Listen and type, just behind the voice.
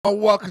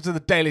Welcome to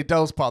the Daily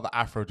Dose, part of the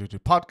Afro Duty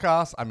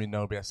podcast. I'm your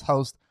NoBS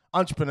host,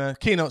 entrepreneur,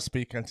 keynote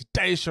speaker, and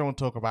today's show we'll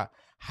talk about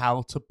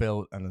how to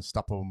build an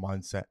unstoppable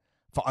mindset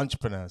for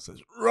entrepreneurs.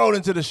 Let's roll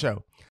into the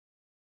show.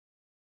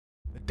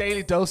 The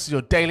Daily Dose is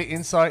your daily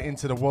insight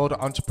into the world of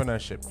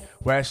entrepreneurship,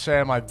 where I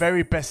share my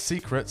very best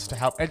secrets to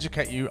help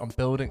educate you on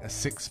building a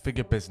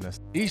six-figure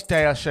business. Each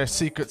day I share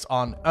secrets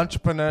on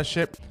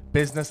entrepreneurship,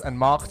 business, and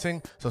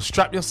marketing, so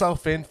strap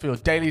yourself in for your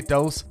daily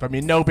dose from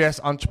your NoBS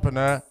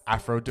entrepreneur,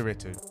 Afro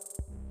Duritu.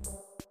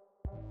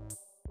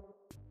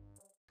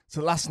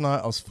 So last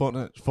night I was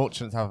fortunate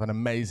to have an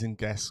amazing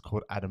guest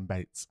called Adam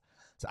Bates.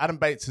 So Adam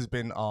Bates has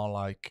been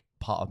on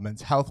part of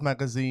Men's Health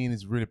magazine.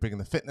 He's really big in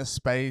the fitness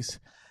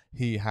space.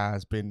 He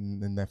has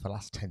been in there for the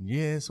last 10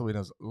 years, so he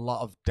knows a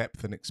lot of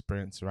depth and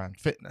experience around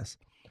fitness.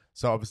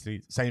 So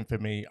obviously, same for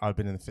me. I've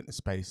been in the fitness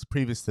space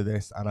previous to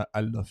this, and I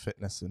love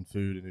fitness and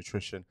food and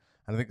nutrition.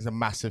 And I think it's a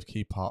massive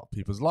key part of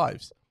people's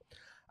lives.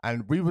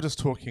 And we were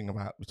just we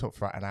talked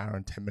for about an hour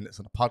and 10 minutes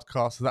on the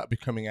podcast. So that'll be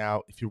coming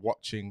out if you're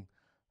watching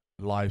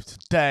live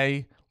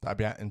today. That'll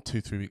be out in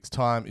 2-3 weeks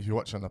time. If you're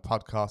watching on the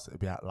podcast, it'll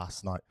be out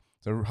last night.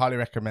 So I highly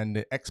recommend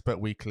it. Expert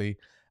Weekly,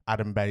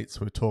 Adam Bates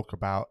will talk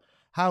about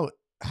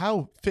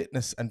how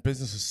fitness and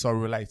business is so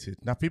related.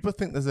 Now people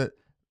think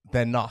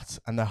they're not,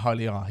 and they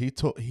highly are.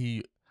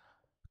 He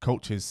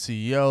coaches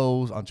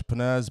CEOs,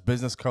 entrepreneurs,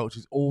 business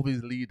coaches, all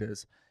these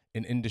leaders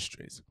in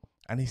industries,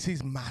 and he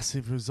sees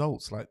massive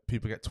results. Like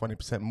people get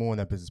 20% more in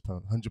their business per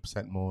month,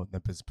 100% more in their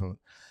business per month.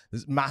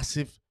 There's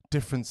massive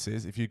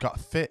differences. If you've got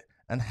fit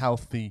and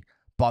healthy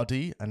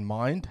body and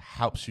mind,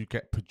 helps you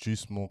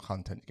produce more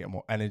content, you get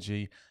more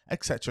energy,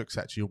 etc.,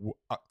 etc.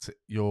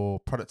 Your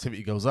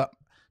productivity goes up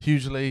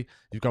hugely.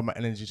 You've got more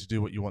energy to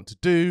do what you want to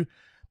do.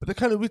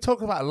 But we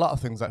talk about a lot of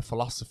things like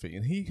philosophy,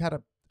 and he had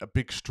a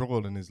big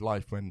struggle in his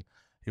life when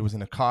he was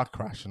in a car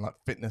crash, and like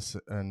fitness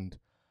and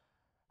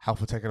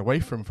health were taken away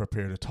from him for a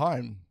period of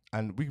time.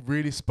 And we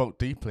really spoke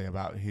deeply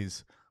about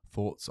his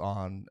thoughts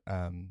on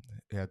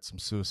he had some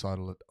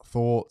suicidal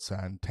thoughts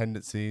and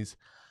tendencies,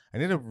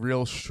 and he had a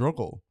real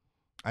struggle.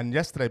 And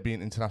yesterday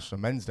being International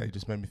Men's Day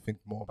just made me think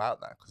more about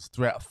that, because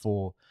 3 out of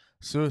 4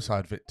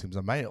 suicide victims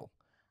are male.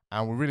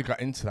 And we really got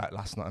into that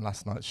last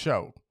night's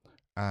show.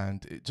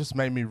 And it just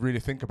made me really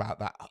think about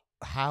that,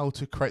 how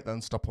to create that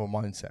unstoppable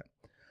mindset.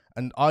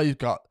 And I've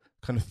got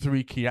kind of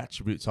 3 key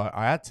attributes I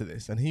add to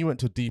this. And he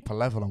went to a deeper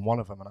level on one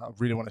of them. And I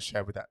really want to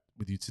share with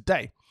you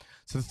today.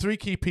 So the 3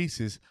 key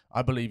pieces,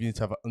 I believe you need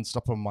to have an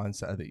unstoppable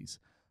mindset are these.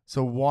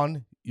 So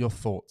 1, your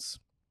thoughts.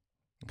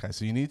 Okay,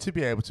 so you need to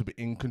be able to be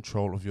in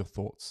control of your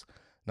thoughts.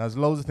 Now, there's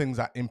loads of things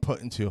that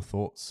input into your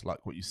thoughts,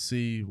 like what you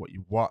see, what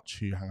you watch,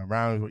 who you hang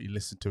around with, what you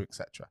listen to,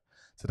 etc.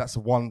 So that's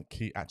one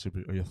key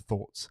attribute of your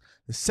thoughts.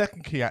 The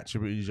second key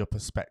attribute is your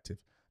perspective.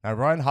 Now,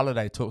 Ryan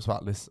Holiday talks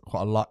about this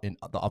quite a lot in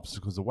The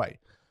Obstacles Away.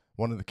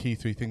 One of the key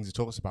 3 things he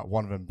talks about,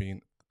 one of them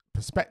being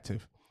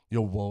perspective,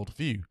 your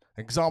worldview.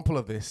 Example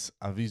of this,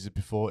 I've used it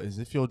before, is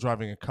if you're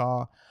driving a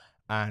car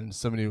and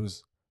somebody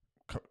was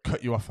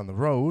cut you off on the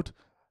road,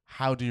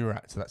 how do you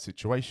react to that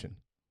situation?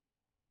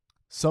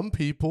 Some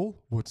people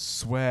would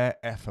swear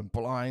F and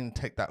blind,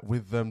 take that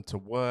with them to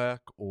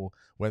work or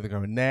where they're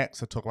going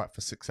next. I talk about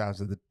for 6 hours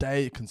of the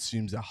day. It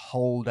consumes their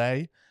whole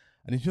day.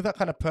 And if you're that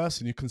kind of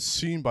person, you're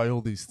consumed by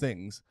all these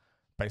things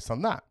based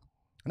on that.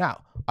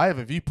 Now, I have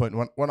a viewpoint.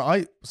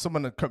 When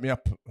someone had cut me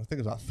up, I think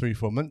it was about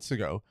 3-4 months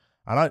ago,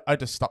 and I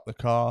just stopped the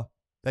car.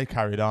 They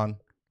carried on,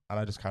 and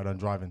I just carried on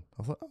driving.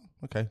 I thought, oh,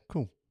 okay,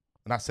 cool.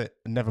 And that's it.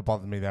 It never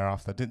bothered me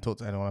thereafter. I didn't talk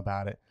to anyone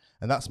about it.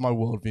 And that's my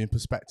worldview and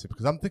perspective,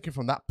 because I'm thinking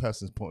from that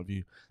person's point of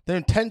view. Their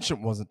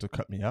intention wasn't to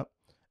cut me up.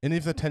 And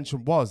if the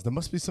intention was, there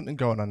must be something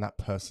going on in that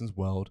person's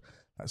world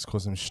that's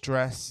causing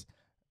stress,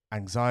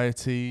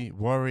 anxiety,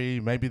 worry.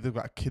 Maybe they've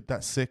got a kid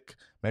that's sick.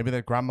 Maybe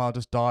their grandma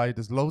just died.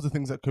 There's loads of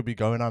things that could be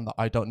going on that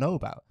I don't know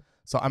about.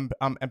 So I'm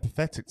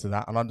empathetic to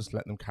that, and I just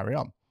let them carry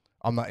on.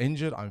 I'm not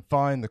injured. I'm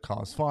fine. The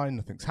car's fine.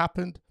 Nothing's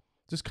happened.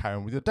 Just carry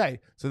on with your day.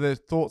 So there's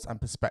thoughts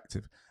and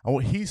perspective. And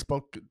what he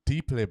spoke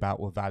deeply about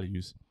were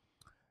values.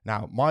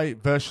 Now, my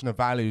version of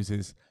values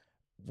is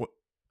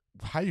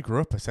how you grew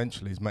up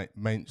essentially is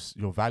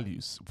your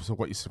values. So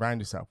what you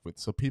surround yourself with.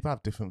 So people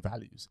have different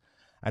values.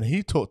 And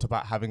he talked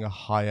about having a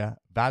higher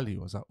value.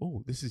 I was like,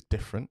 oh, this is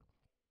different.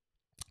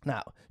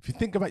 Now, if you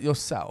think about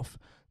yourself,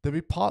 there'll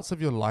be parts of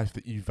your life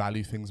that you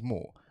value things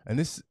more. And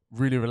this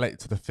really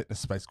relates to the fitness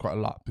space quite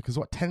a lot, because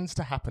what tends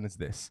to happen is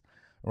this.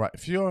 All right,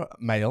 if you're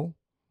male,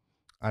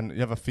 and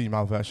you have a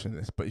female version of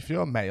this, but if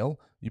you're a male,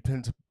 you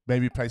tend to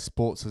maybe play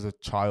sports as a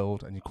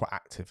child and you're quite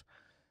active.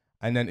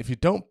 And then if you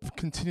don't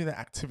continue that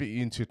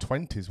activity into your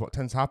 20s, what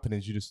tends to happen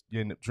is you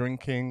end up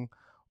drinking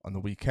on the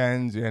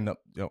weekends, you end up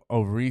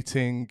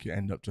overeating, you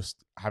end up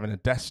just having a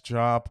desk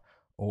job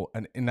or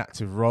an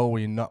inactive role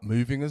where you're not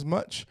moving as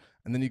much.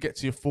 And then you get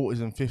to your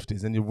 40s and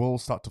 50s and your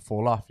walls start to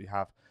fall off. You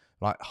have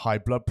like high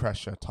blood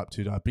pressure, type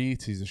 2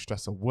 diabetes, the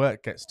stress of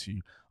work gets to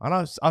you.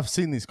 And I've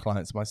seen these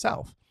clients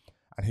myself.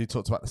 And he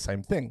talks about the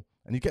same thing.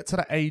 And you get to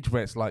that age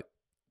where it's like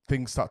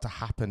things start to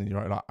happen and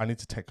you're like, I need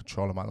to take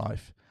control of my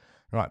life.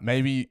 Right?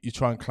 Maybe you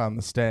try and climb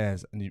the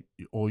stairs and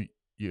you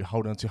you're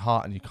holding onto your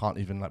heart and you can't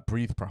even like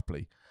breathe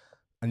properly.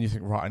 And you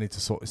think, right, I need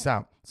to sort this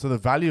out. So the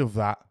value of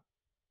that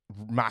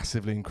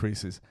massively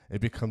increases.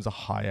 It becomes a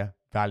higher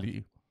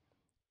value.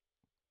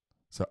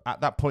 So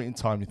at that point in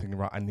time, you're thinking,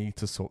 right, I need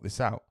to sort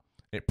this out.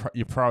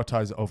 You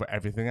prioritize it over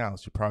everything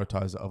else. You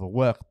prioritize it over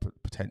work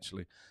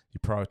potentially. You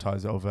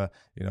prioritize it over,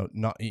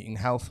 not eating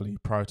healthily. You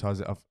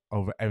prioritize it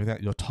over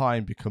everything. Your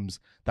time becomes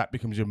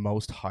your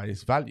most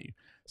highest value.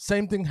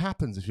 Same thing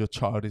happens if your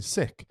child is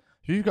sick.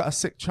 If you've got a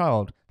sick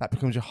child, that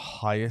becomes your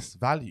highest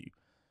value.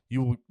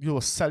 You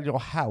will sell your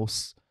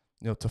house,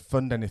 to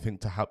fund anything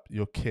to help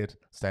your kid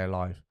stay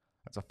alive.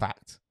 That's a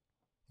fact.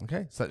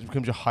 Okay, so that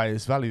becomes your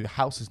highest value. The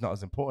house is not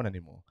as important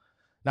anymore.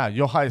 Now,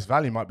 your highest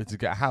value might be to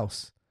get a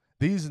house.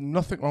 There's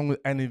nothing wrong with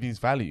any of these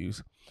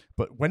values,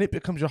 but when it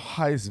becomes your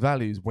highest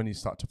value is when you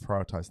start to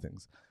prioritize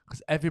things.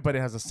 Because everybody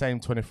has the same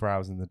 24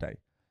 hours in the day.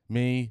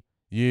 Me,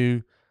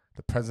 you,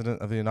 the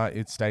President of the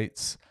United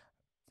States,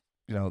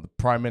 the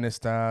Prime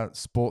Minister,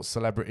 sports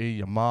celebrity,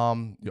 your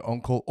mom, your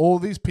uncle, all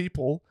these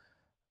people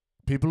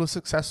who are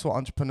successful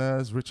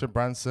entrepreneurs, Richard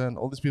Branson,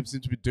 all these people seem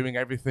to be doing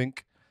everything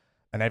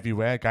and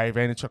everywhere. Gary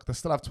Vaynerchuk, they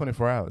still have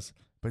 24 hours,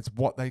 but it's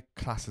what they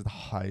class as the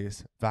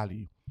highest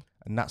value.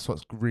 And that's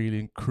what's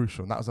really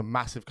crucial. And that was a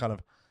massive kind of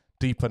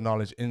deeper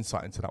knowledge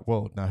insight into that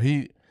world. Now,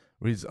 he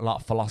reads a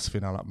lot of philosophy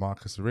now, like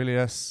Marcus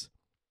Aurelius,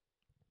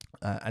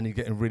 and he's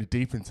getting really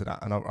deep into that.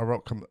 And I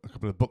wrote a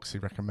couple of books he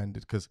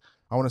recommended because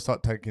I want to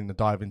start taking the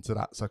dive into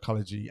that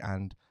psychology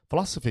and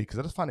philosophy, because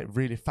I just find it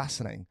really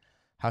fascinating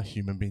how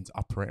human beings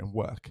operate and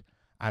work.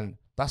 And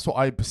that's what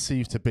I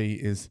perceive to be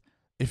is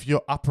if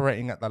you're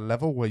operating at that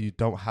level where you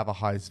don't have a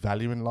highest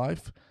value in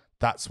life,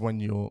 that's when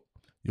your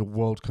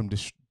world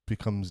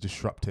becomes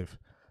disruptive.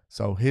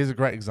 So here's a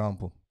great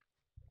example.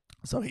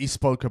 So he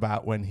spoke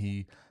about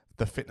when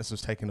the fitness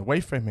was taken away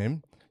from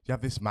him, you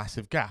have this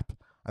massive gap.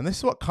 And this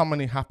is what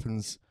commonly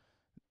happens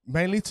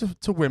mainly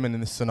to women in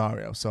this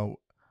scenario. So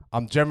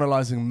I'm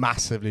generalizing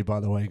massively,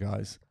 by the way,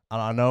 guys.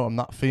 And I know I'm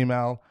not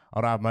female,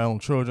 I don't have my own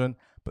children,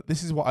 but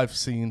this is what I've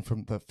seen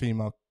from the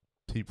female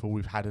people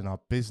we've had in our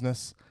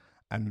business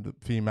and the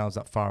females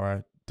that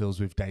Farah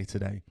deals with day to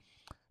day.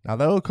 Now,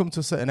 they'll come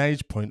to a certain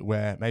age point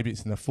where maybe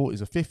it's in their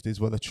 40s or 50s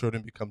where the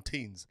children become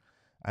teens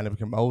and they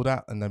become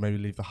older and they maybe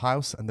leave the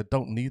house and they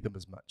don't need them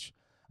as much.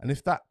 And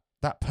if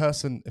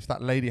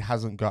that lady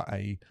hasn't got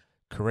a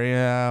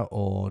career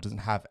or doesn't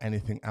have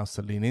anything else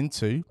to lean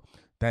into,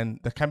 then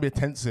there can be a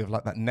tendency of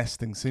like that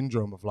nesting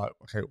syndrome of like,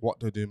 okay,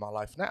 what do I do in my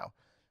life now?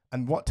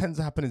 And what tends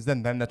to happen is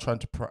then they're trying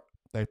to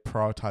they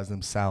prioritize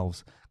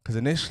themselves, because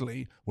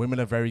initially women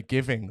are very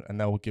giving and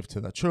they will give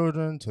to their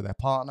children, to their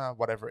partner,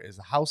 whatever it is,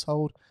 a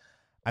household.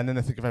 And then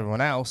they think of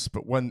everyone else.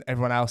 But when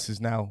everyone else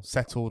is now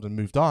settled and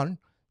moved on,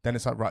 then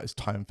it's like, right, it's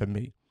time for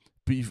me.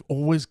 But you've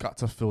always got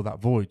to fill that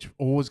void. You've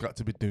always got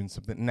to be doing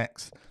something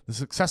next. The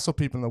successful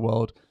people in the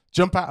world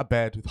jump out of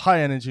bed with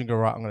high energy and go,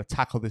 right, I'm going to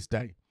tackle this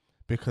day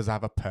because I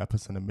have a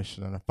purpose and a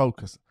mission and a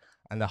focus.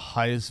 And the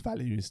highest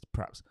value is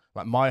perhaps,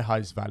 like my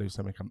highest value is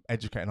to become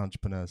educating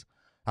entrepreneurs.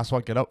 That's what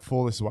I get up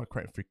for. This is why I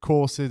create free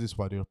courses. This is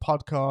why I do a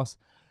podcast,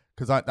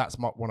 because that's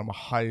one of my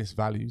highest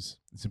values.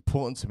 It's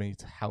important to me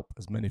to help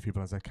as many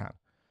people as I can.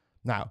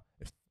 Now,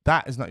 if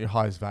that is not your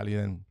highest value,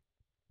 then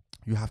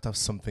you have to have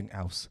something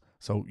else.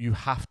 So you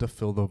have to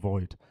fill the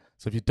void.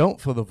 So if you don't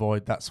fill the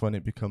void, that's when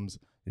it becomes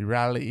your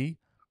reality,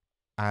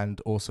 and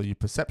also your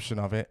perception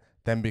of it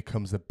then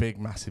becomes a big,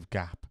 massive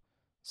gap.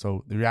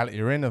 So the reality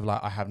you're in of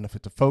like, I have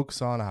nothing to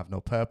focus on, I have no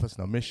purpose,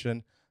 no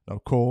mission, no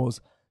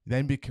cause,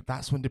 then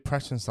that's when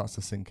depression starts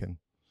to sink in,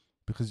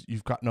 because you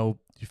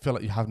feel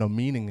like you have no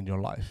meaning in your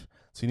life.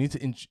 So you need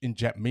to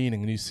inject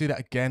meaning. And you see that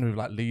again with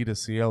like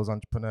leaders, CEOs,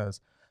 entrepreneurs,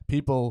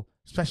 people,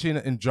 especially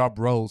in job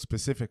roles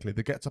specifically,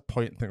 they get to a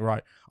point and think,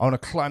 right, I want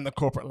to climb the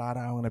corporate ladder,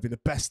 I want to be the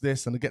best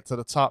this, and they get to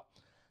the top.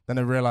 Then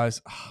they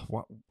realize,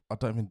 I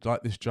don't even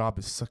like this job,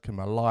 it's sucking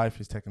my life,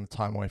 it's taking the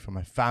time away from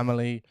my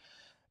family,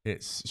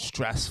 it's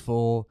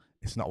stressful,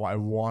 it's not what I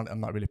want,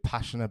 I'm not really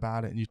passionate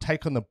about it. And you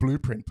take on the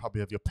blueprint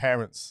probably of your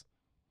parents.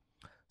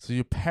 So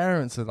your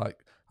parents are like,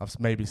 I've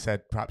maybe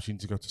said, perhaps you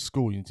need to go to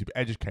school, you need to be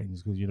educated, you need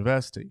to go to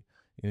university,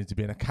 you need to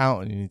be an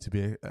accountant, you need to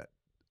be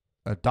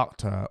a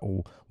doctor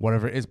or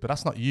whatever it is, but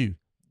that's not you.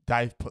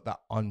 They've put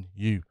that on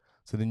you.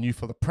 So then you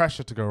feel the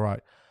pressure to go,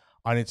 right,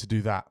 I need to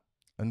do that.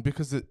 And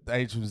because at the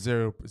age of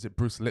 0, is it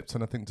Bruce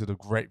Lipton, I think, did a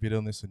great video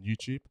on this on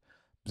YouTube,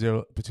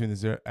 between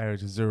the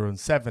age of 0 and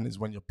 7 is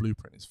when your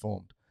blueprint is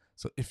formed.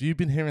 So if you've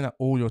been hearing that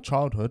all your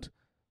childhood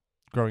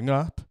growing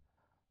up,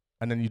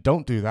 and then you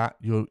don't do that,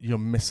 you're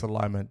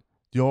misalignment.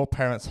 Your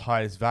parents'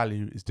 highest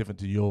value is different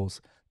to yours.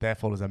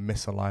 Therefore, there's a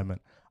misalignment.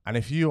 And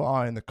if you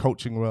are in the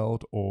coaching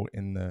world or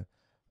in the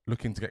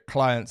looking to get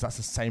clients, that's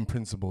the same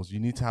principles. You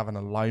need to have an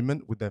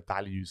alignment with their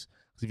values.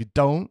 Because if you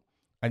don't,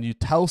 and you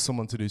tell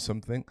someone to do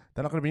something,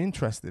 they're not going to be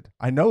interested.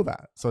 I know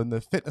that. So in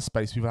the fitness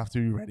space, people have to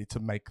be ready to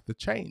make the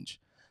change.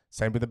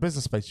 Same with the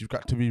business space. You've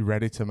got to be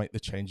ready to make the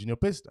change in your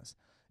business.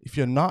 If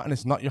you're not, and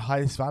it's not your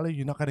highest value,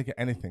 you're not going to get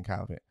anything out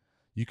of it.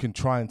 You can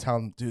try and tell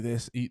them, do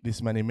this, eat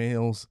this many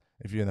meals,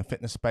 if you're in a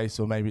fitness space,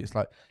 or maybe it's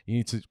like you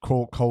need to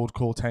cold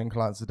call 10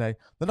 clients a day.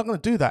 They're not going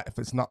to do that if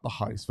it's not the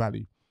highest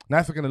value. Now,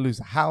 if they're going to lose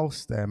a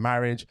house, their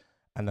marriage,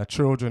 and their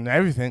children, and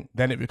everything,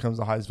 then it becomes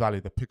the highest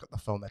value. They pick up the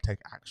phone, they take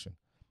action.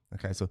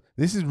 Okay, so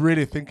this is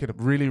really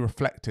really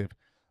reflective.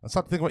 And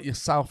start to think about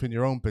yourself in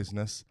your own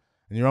business,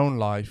 in your own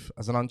life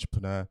as an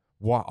entrepreneur.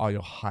 What are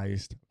your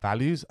highest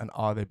values, and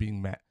are they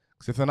being met?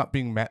 Because if they're not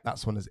being met,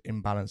 that's when there's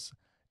imbalance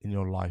in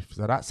your life.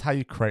 So that's how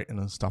you create an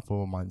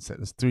unstoppable mindset.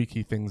 There's 3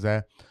 key things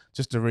there.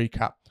 Just to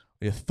recap,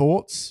 your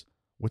thoughts,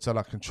 which are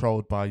like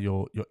controlled by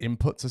your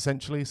inputs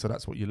essentially. So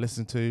that's what you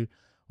listen to,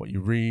 what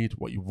you read,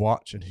 what you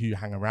watch, and who you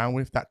hang around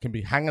with. That can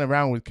be hanging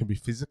around with, can be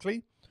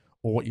physically,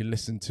 or what you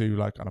listen to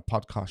like on a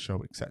podcast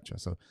show, etc.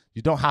 So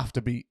you don't have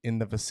to be in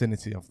the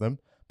vicinity of them,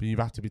 but you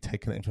have to be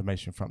taking the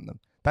information from them.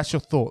 That's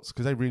your thoughts,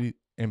 because they really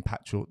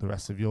impact the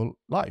rest of your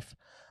life.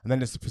 And then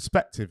there's the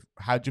perspective.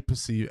 How do you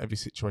perceive every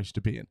situation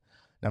to be in?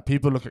 Now,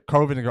 people look at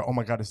COVID and go, oh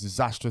my God, it's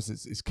disastrous.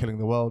 It's killing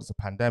the world. It's a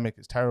pandemic.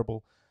 It's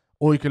terrible.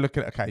 Or you can look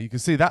at, okay, you can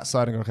see that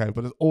side and go, okay,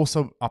 but there's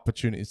also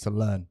opportunities to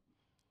learn,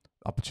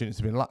 opportunities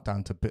to be in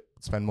lockdown, to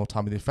spend more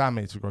time with your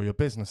family, to grow your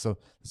business. So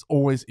there's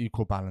always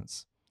equal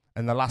balance.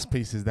 And the last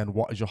piece is then,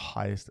 what is your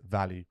highest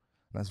value?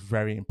 And that's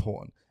very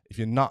important. If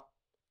you're not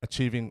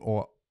achieving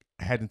or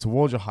heading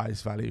towards your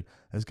highest value,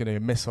 there's going to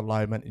be a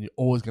misalignment, and you're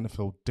always going to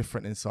feel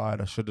different inside.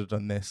 I should have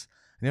done this.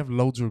 And you have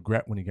loads of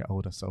regret when you get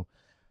older. So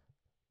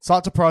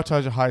start to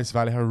prioritize your highest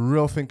value, have a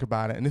real think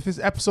about it. And if this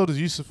episode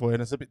is useful for you,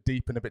 and it's a bit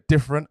deep and a bit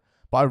different,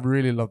 but I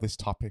really love this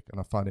topic and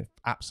I find it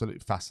absolutely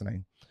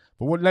fascinating.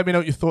 But let me know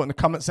what you thought in the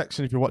comment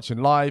section if you're watching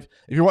live.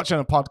 If you're watching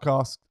a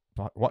podcast,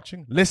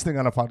 listening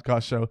on a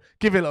podcast show,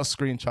 give it a little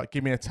screenshot,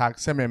 give me a tag,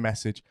 send me a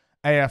message,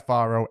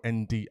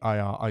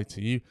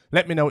 AFRONDIRITU.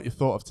 Let me know what you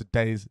thought of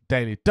today's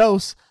Daily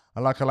Dose.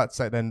 And like I like to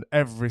say then,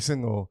 every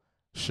single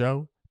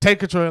show, take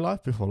control of your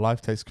life before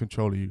life takes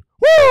control of you.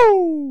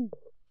 Woo!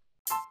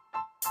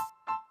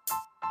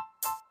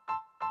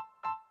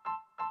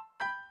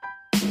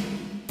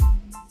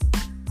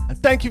 And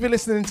thank you for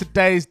listening to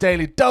today's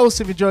Daily Dose.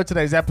 If you enjoyed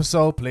today's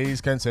episode,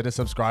 please consider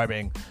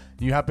subscribing.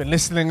 You have been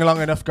listening long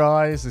enough,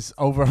 guys. It's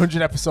over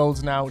 100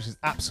 episodes now, which is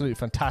absolutely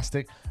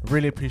fantastic. I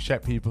really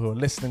appreciate people who are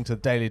listening to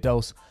the Daily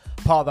Dose,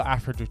 part of the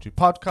Afro-Duty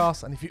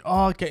podcast. And if you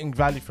are getting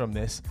value from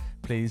this,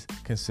 please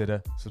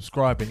consider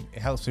subscribing.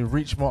 It helps me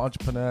reach more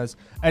entrepreneurs,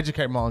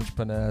 educate more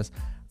entrepreneurs,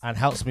 and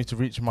helps me to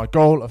reach my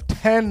goal of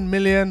 10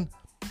 million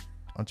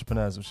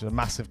entrepreneurs, which is a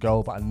massive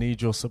goal, but I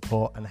need your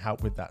support and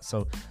help with that.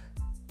 So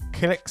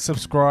click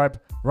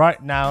subscribe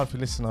right now if you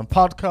listen on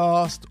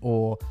podcast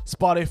or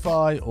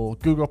Spotify or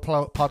Google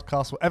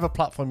Podcasts, whatever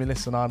platform you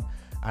listen on,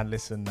 and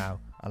listen now.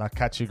 And I'll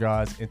catch you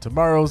guys in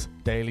tomorrow's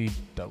Daily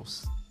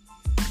Dose.